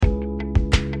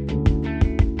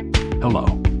Hello,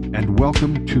 and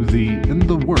welcome to the In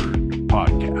the Word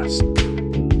podcast.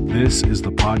 This is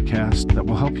the podcast that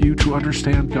will help you to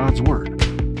understand God's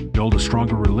Word, build a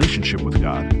stronger relationship with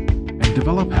God, and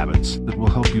develop habits that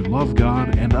will help you love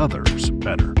God and others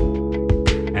better.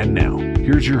 And now,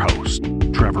 here's your host,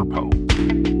 Trevor Poe.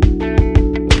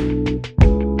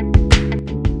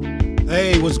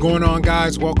 Hey, what's going on,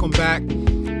 guys? Welcome back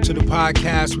to the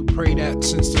podcast. We pray that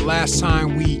since the last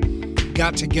time we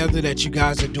got together that you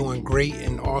guys are doing great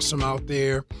and awesome out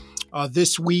there.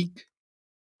 This week,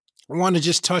 I want to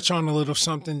just touch on a little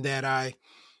something that I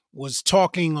was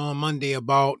talking on Monday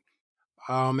about,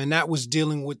 and that was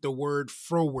dealing with the word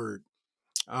froward.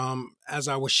 As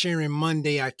I was sharing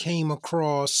Monday, I came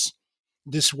across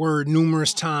this word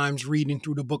numerous times reading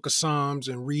through the book of Psalms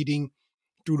and reading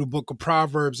through the book of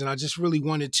Proverbs, and I just really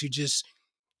wanted to just,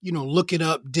 look it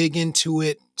up, dig into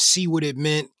it, see what it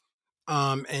meant,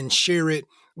 and share it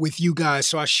with you guys.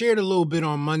 So I shared a little bit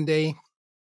on Monday,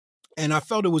 and I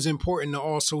felt it was important to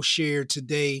also share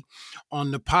today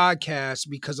on the podcast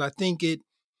because I think it,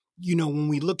 when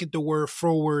we look at the word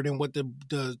froward and what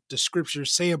the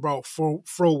scriptures say about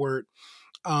froward,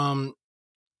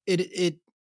 it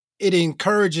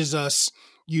encourages us,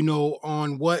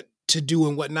 on what to do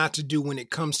and what not to do when it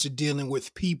comes to dealing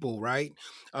with people, right?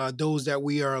 Those that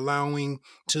we are allowing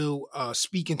to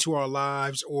speak into our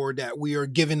lives, or that we are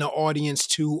giving the audience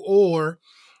to, or,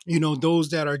 those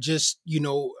that are just,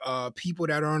 people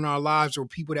that are in our lives or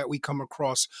people that we come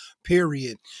across,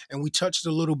 period. And we touched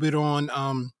a little bit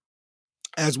on,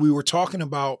 as we were talking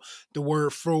about the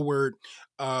word froward,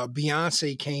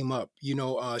 Beyonce came up.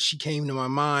 She came to my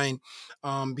mind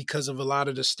because of a lot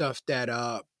of the stuff that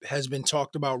has been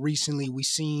talked about recently. We've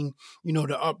seen,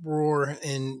 the uproar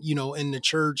and, in the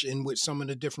church and with some of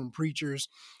the different preachers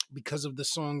because of the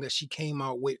song that she came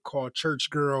out with called Church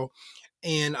Girl.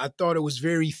 And I thought it was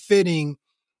very fitting,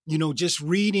 just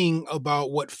reading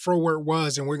about what froward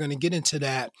was, and we're going to get into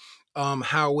that,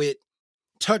 how it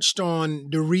touched on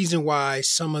the reason why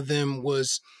some of them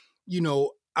was,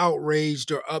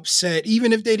 outraged or upset,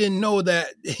 even if they didn't know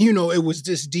that, it was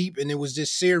this deep and it was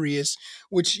this serious,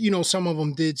 which, some of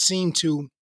them did seem to.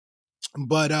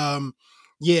 But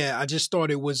yeah, I just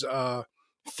thought it was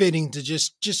fitting to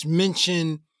just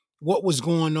mention what was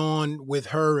going on with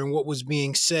her and what was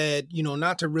being said,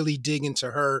 not to really dig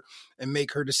into her and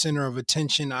make her the center of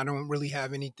attention. I don't really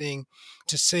have anything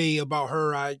to say about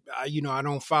her. I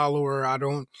don't follow her. I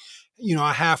don't,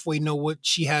 I halfway know what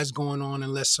she has going on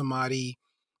unless somebody,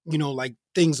 like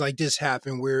things like this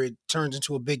happen where it turns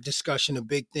into a big discussion, a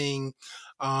big thing.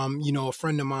 A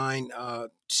friend of mine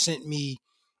sent me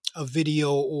a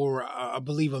video or I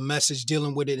believe a message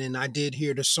dealing with it. And I did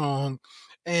hear the song,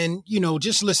 and,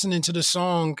 just listening to the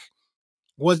song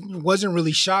wasn't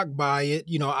really shocked by it.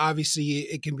 Obviously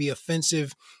it can be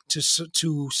offensive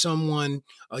to someone,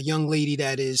 a young lady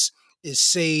that is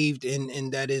saved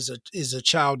and that is a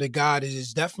child of God. It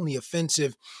is definitely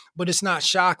offensive, but it's not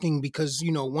shocking because,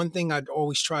 one thing I'd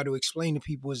always try to explain to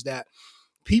people is that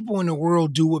people in the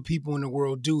world do what people in the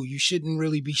world do. You shouldn't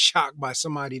really be shocked by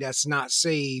somebody that's not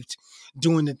saved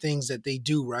doing the things that they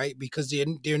do, right? Because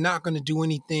they're not going to do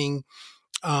anything,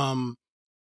 that's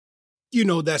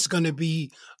going to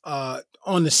be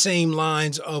on the same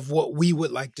lines of what we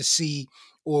would like to see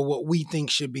or what we think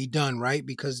should be done, right?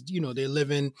 Because, they're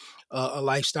living a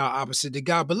lifestyle opposite to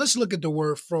God. But let's look at the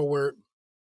word froward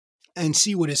and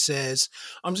see what it says.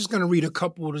 I'm just going to read a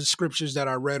couple of the scriptures that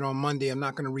I read on Monday. I'm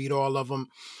not going to read all of them,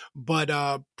 but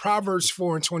Proverbs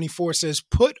 4:24 says,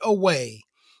 put away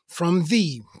from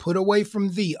thee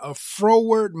a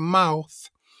froward mouth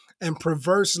and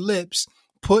perverse lips,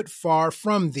 put far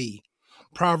from thee.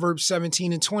 Proverbs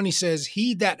 17:20 says,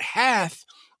 he that hath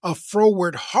a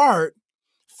froward heart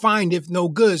findeth no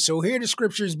good. So here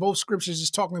both scriptures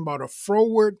is talking about a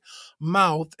froward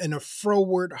mouth and a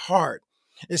froward heart.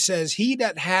 It says, he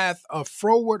that hath a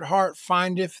froward heart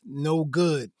findeth no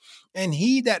good, and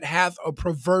he that hath a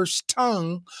perverse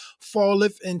tongue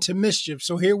falleth into mischief.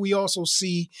 So here we also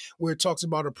see where it talks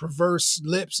about a perverse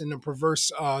lips and a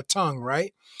perverse tongue,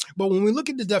 right? But when we look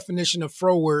at the definition of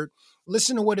froward,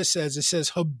 listen to what it says. It says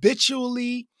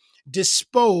habitually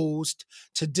disposed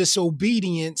to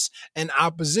disobedience and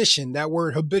opposition. That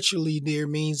word habitually there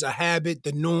means a habit,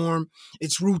 the norm.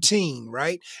 It's routine,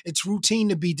 right? It's routine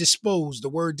to be disposed. The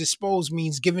word disposed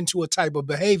means given to a type of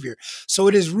behavior. So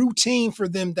it is routine for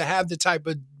them to have the type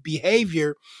of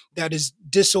behavior that is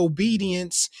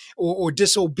disobedience or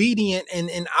disobedient and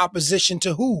in opposition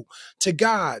to who? To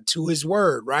God, to his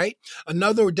word, right?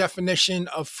 Another definition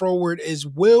of froward is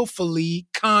willfully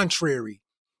contrary.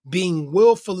 being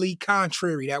willfully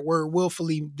contrary. That word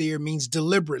willfully there means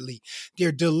deliberately.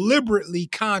 They're deliberately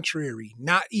contrary,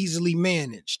 not easily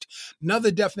managed.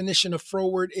 Another definition of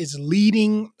froward is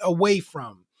leading away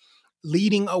from.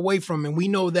 Leading away from. And we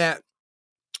know that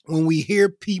when we hear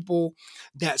people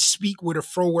that speak with a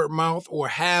froward mouth or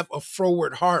have a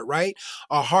froward heart, right?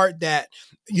 A heart that,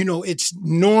 it's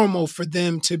normal for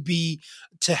them to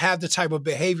have the type of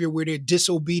behavior where they're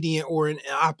disobedient or in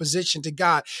opposition to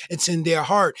God. It's in their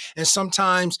heart. And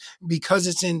sometimes because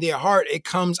it's in their heart, it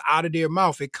comes out of their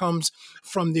mouth. It comes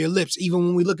from their lips. Even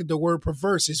when we look at the word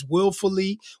perverse, it's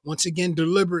willfully, once again,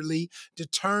 deliberately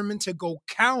determined to go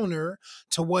counter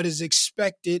to what is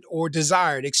expected or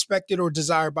desired. Expected or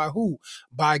desired by who?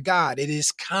 By God. It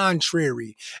is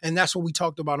contrary. And that's what we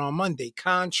talked about on Monday,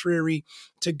 contrary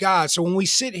to God. So when we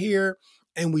sit here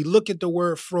and we look at the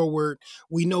word froward,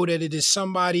 we know that it is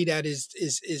somebody that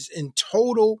is in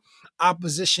total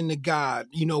opposition to God,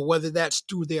 whether that's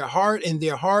through their heart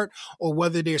or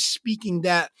whether they're speaking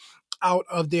that out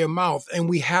of their mouth. And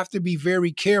we have to be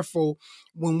very careful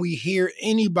when we hear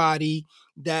anybody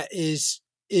that is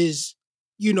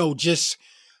just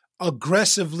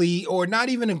aggressively, or not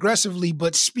even aggressively,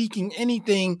 but speaking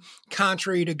anything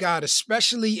contrary to God,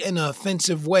 especially in an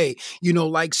offensive way.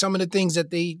 Like some of the things that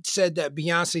they said that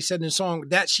Beyonce said in the song,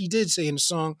 that she did say in the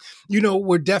song,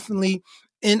 were definitely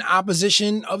in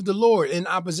opposition of the Lord, in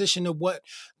opposition of what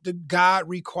the God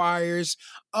requires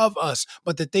of us.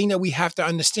 But the thing that we have to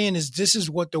understand is this is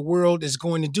what the world is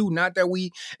going to do. Not that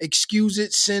we excuse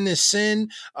it. Sin is sin.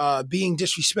 Being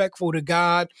disrespectful to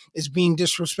God is being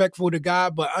disrespectful to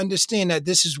God. But understand that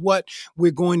this is what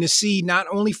we're going to see, not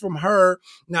only from her,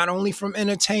 not only from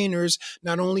entertainers,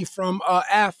 not only from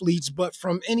athletes, but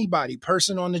from anybody,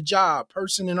 person on the job,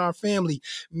 person in our family,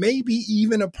 maybe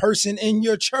even a person in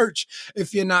your church,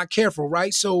 if you're not careful,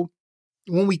 right? So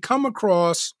when we come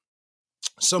across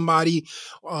somebody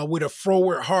with a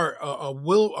froward heart, a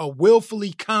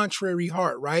willfully contrary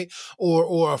heart, right?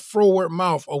 Or a froward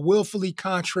mouth, a willfully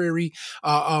contrary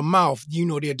mouth.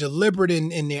 They're deliberate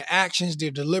in their actions.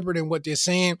 They're deliberate in what they're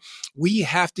saying. We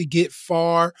have to get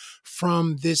far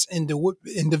from this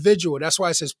individual. That's why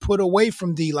it says, put away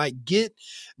from thee, like get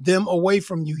them away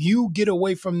from you. You get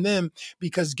away from them,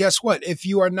 because guess what? If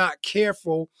you are not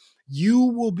careful, you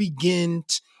will begin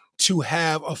to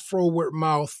have a froward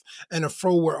mouth and a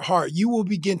froward heart. You will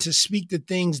begin to speak the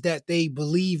things that they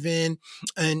believe in,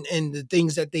 and the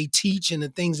things that they teach and the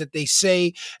things that they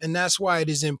say. And that's why it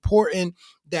is important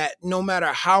that no matter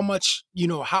how much,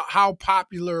 how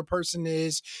popular a person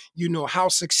is, how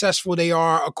successful they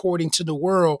are according to the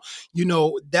world,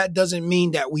 that doesn't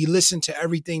mean that we listen to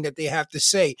everything that they have to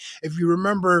say. If you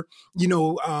remember,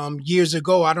 years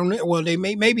ago, I don't know, well,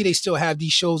 maybe they still have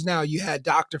these shows now. You had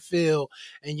Dr. Phil,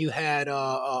 and you had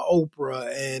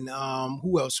Oprah, and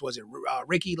who else was it?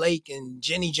 Ricky Lake and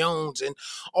Jenny Jones and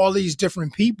all these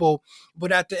different people.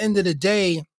 But at the end of the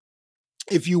day,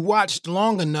 if you watched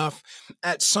long enough,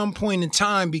 at some point in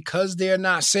time, because they're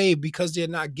not saved, because they're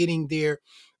not getting their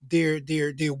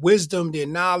wisdom, their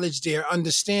knowledge, their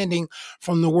understanding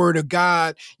from the word of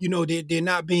God, they're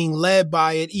not being led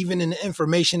by it. Even in the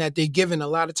information that they're given, a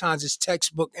lot of times it's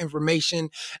textbook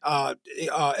information,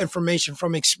 information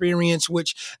from experience,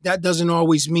 which that doesn't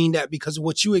always mean that because of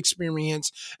what you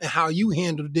experience and how you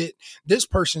handled it, this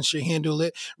person should handle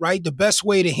it, right? The best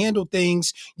way to handle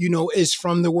things, is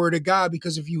from the word of God,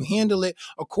 because if you handle it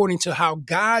according to how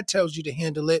God tells you to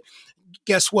handle it,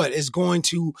 guess what? It's going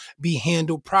to be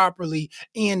handled properly,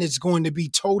 and it's going to be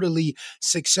totally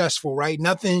successful, right?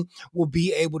 Nothing will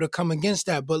be able to come against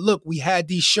that. But look, we had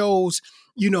these shows,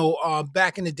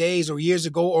 back in the days or years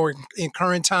ago, or in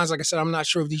current times. Like I said, I'm not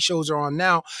sure if these shows are on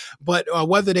now, but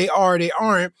whether they are or they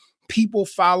aren't, people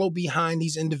follow behind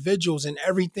these individuals, and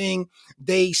everything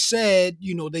they said,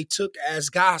 they took as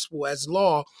gospel, as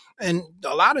law. And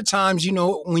a lot of times,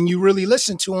 when you really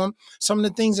listen to them, some of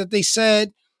the things that they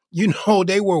said,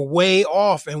 they were way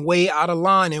off and way out of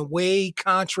line and way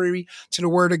contrary to the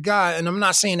word of God. And I'm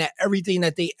not saying that everything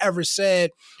that they ever said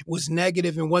was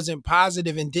negative and wasn't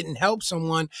positive and didn't help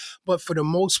someone. But for the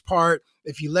most part,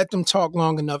 if you let them talk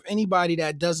long enough, anybody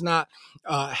that does not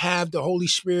have the Holy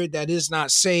Spirit, that is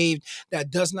not saved, that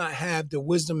does not have the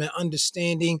wisdom and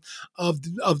understanding of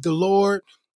the Lord,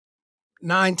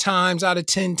 9 times out of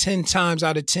 10, 10 times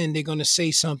out of 10, they're going to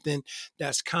say something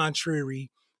that's contrary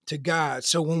to God.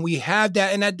 So when we have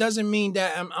that, and that doesn't mean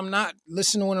that I'm not,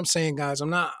 listen to what I'm saying, guys. I'm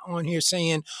not on here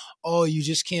saying, oh, you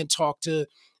just can't talk to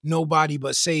nobody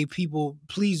but saved people.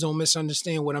 Please don't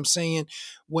misunderstand what I'm saying.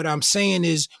 What I'm saying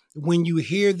is, when you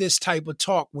hear this type of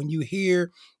talk, when you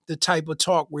hear the type of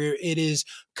talk where it is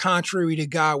contrary to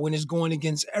God, when it's going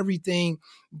against everything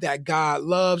that God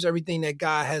loves, everything that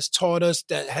God has taught us,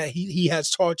 that he has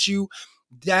taught you,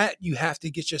 that you have to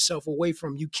get yourself away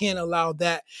from. You can't allow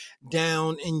that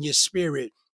down in your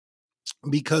spirit,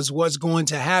 because what's going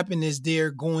to happen is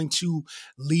they're going to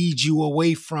lead you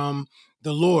away from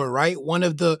the Lord, right? One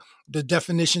of the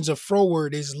definitions of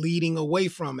froward is leading away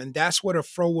from, and that's what a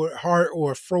froward heart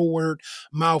or a froward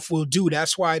mouth will do.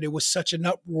 That's why there was such an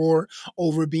uproar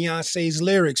over Beyonce's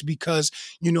lyrics, because,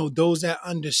 those that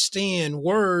understand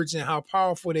words and how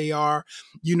powerful they are,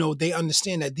 they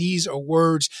understand that these are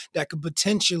words that could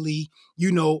potentially,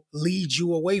 lead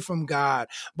you away from God.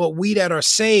 But we that are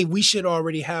saved, we should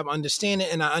already have understanding.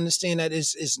 And I understand that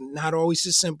it's not always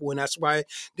as simple. And that's why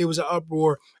there was an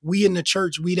uproar. We in the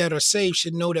church, we that are saved,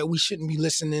 should know that we shouldn't be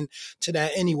listening to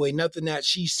that anyway. Nothing that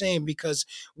she's saying, because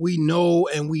we know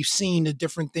and we've seen the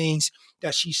different things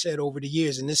that she said over the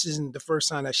years. And this isn't the first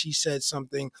time that she said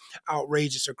something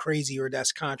outrageous or crazy or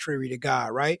that's contrary to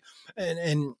God, right?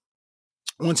 And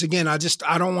once again, I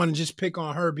don't want to just pick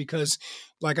on her, because,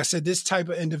 like I said, this type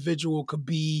of individual could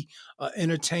be an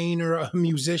entertainer, a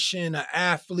musician, an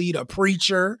athlete, a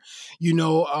preacher,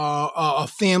 a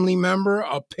family member,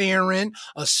 a parent,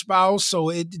 a spouse.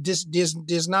 So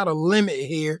there's not a limit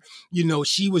here.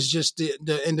 She was just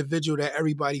the individual that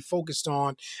everybody focused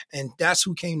on. And that's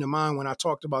who came to mind when I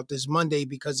talked about this Monday,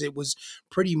 because it was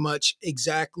pretty much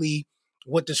exactly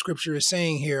what the scripture is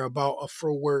saying here about a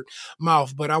froward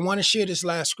mouth. But I want to share this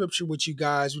last scripture with you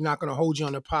guys. We're not going to hold you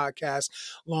on the podcast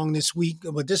long this week,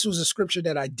 but this was a scripture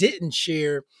that I didn't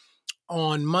share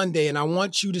on Monday. And I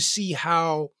want you to see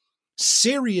how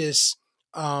serious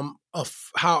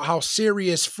how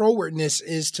serious frowardness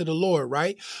is to the Lord,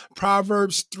 right?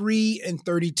 Proverbs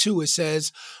 3:32, it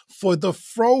says, "For the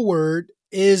froward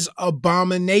is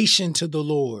abomination to the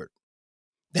Lord."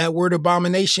 That word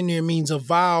abomination there means a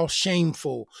vile,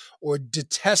 shameful, or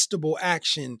detestable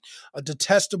action, a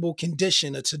detestable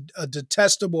condition, a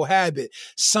detestable habit,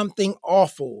 something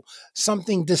awful,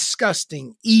 something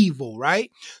disgusting, evil,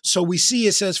 right? So we see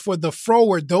it says, for the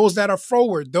froward, those that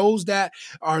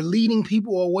are leading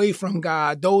people away from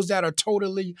God, those that are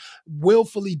totally,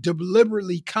 willfully,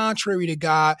 deliberately contrary to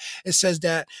God, it says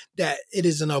that it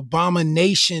is an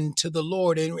abomination to the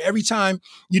Lord. And every time,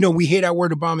 we hear that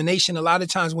word abomination, a lot of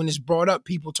times when it's brought up,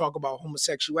 people talk about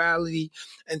homosexuality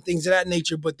and things of that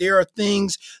nature. But there are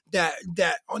things that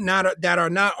are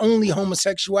not only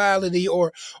homosexuality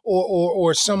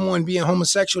or someone being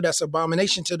homosexual that's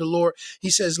abomination to the Lord. He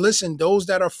says, listen, those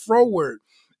that are froward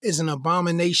is an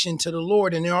abomination to the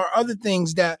Lord. And there are other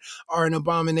things that are an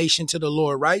abomination to the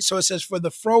Lord, right? So it says, for the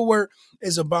froward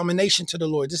is abomination to the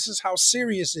Lord. This is how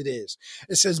serious it is.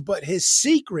 It says, but his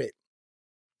secret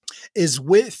is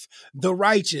with the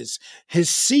righteous. His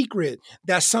secret,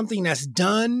 that's something that's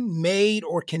done, made,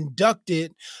 or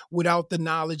conducted without the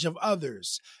knowledge of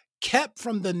others, kept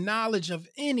from the knowledge of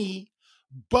any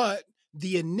but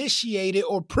the initiated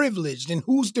or privileged. And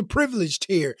who's the privileged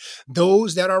here?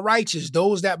 Those that are righteous,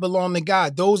 those that belong to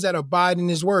God, those that abide in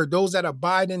his word, those that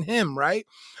abide in him, right?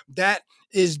 That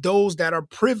is those that are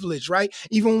privileged, right?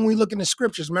 Even when we look in the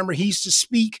scriptures, remember, he used to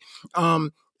speak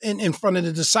in front of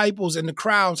the disciples and the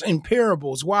crowds in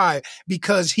parables. Why?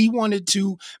 Because he wanted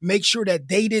to make sure that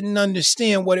they didn't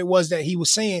understand what it was that he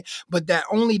was saying, but that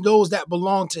only those that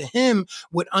belong to him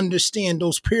would understand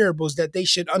those parables, that they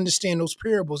should understand those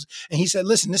parables. And he said,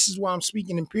 listen, this is why I'm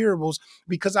speaking in parables,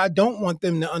 because I don't want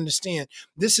them to understand.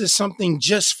 This is something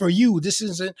just for you. This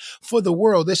isn't for the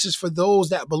world. This is for those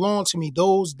that belong to me,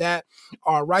 those that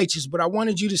are righteous. But I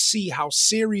wanted you to see how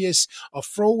serious a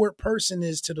froward person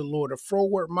is to the Lord, a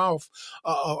froward mouth,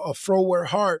 a froward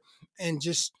heart, and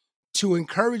just to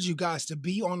encourage you guys to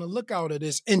be on the lookout of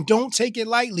this and don't take it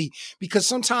lightly, because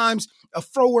sometimes a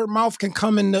froward mouth can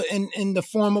come in the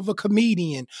form of a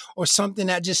comedian or something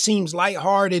that just seems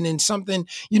lighthearted and something,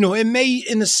 it may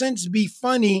in a sense be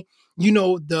funny,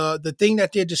 the thing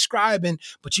that they're describing,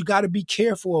 but you got to be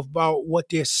careful about what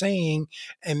they're saying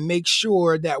and make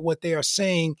sure that what they are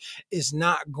saying is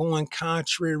not going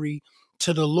contrary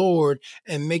to the Lord,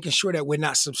 and making sure that we're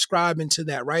not subscribing to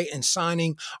that, right? And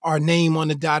signing our name on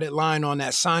the dotted line on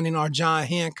that, signing our John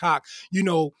Hancock,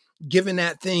 giving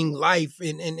that thing life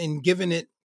and giving it,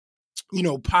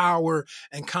 power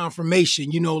and confirmation,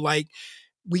 like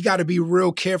we got to be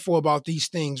real careful about these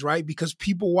things, right? Because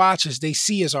people watch us, they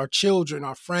see us, our children,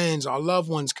 our friends, our loved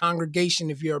ones, congregation.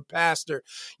 If you're a pastor,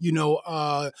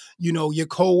 your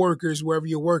coworkers, wherever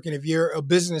you're working, if you're a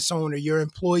business owner, your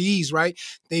employees, right?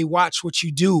 They watch what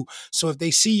you do. So if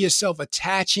they see yourself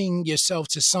attaching yourself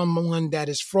to someone that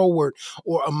is forward,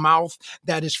 or a mouth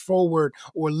that is forward,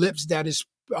 or lips that is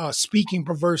speaking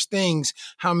perverse things,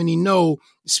 how many know,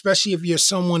 especially if you're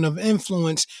someone of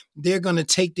influence, they're going to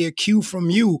take their cue from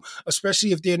you,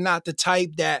 especially if they're not the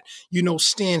type that,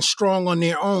 stand strong on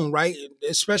their own, right?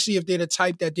 Especially if they're the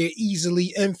type that they're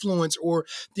easily influenced, or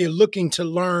they're looking to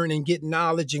learn and get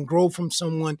knowledge and grow from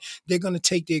someone. They're going to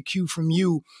take their cue from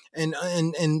you. And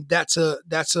that's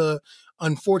a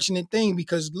unfortunate thing,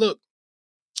 because look,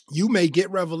 you may get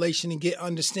revelation and get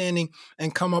understanding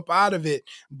and come up out of it.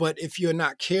 But if you're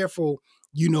not careful,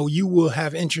 you will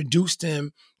have introduced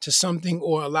them to something,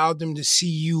 or allowed them to see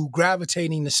you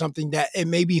gravitating to something that it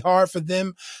may be hard for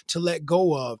them to let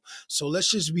go of. So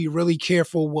let's just be really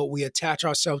careful what we attach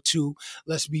ourselves to.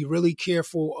 Let's be really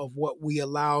careful of what we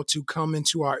allow to come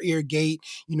into our ear gate,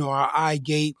 our eye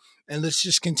gate. And let's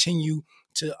just continue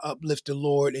to uplift the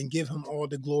Lord and give him all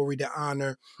the glory, the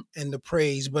honor, and the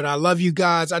praise. But I love you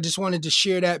guys. I just wanted to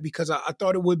share that because I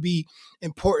thought it would be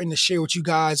important to share with you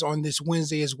guys on this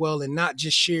Wednesday as well, and not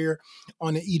just share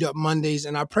on the Eat Up Mondays.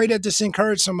 And I pray that this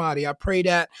encourage somebody. I pray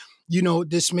that,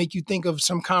 this make you think of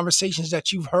some conversations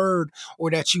that you've heard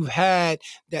or that you've had,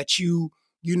 that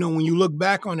when you look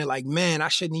back on it, like, man, I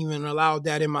shouldn't even allow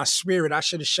that in my spirit. I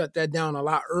should have shut that down a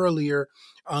lot earlier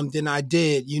than I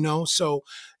did, So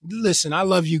listen, I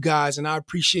love you guys and I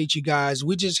appreciate you guys.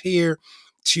 We're just here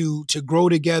to grow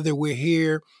together. We're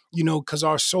here, because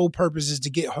our sole purpose is to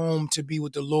get home, to be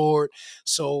with the Lord.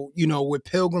 So, we're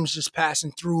pilgrims just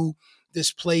passing through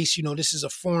this place. This is a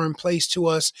foreign place to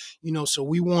us, so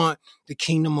we want the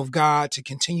kingdom of God to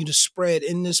continue to spread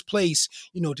in this place,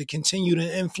 to continue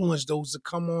to influence those that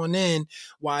come on in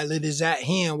while it is at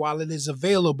hand, while it is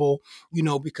available,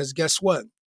 because guess what?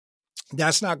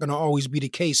 That's not going to always be the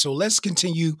case. So let's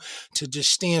continue to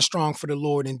just stand strong for the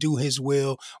Lord and do his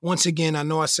will. Once again, I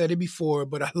know I said it before,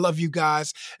 but I love you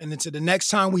guys. And until the next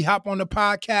time we hop on the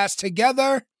podcast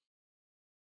together,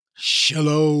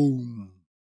 shalom.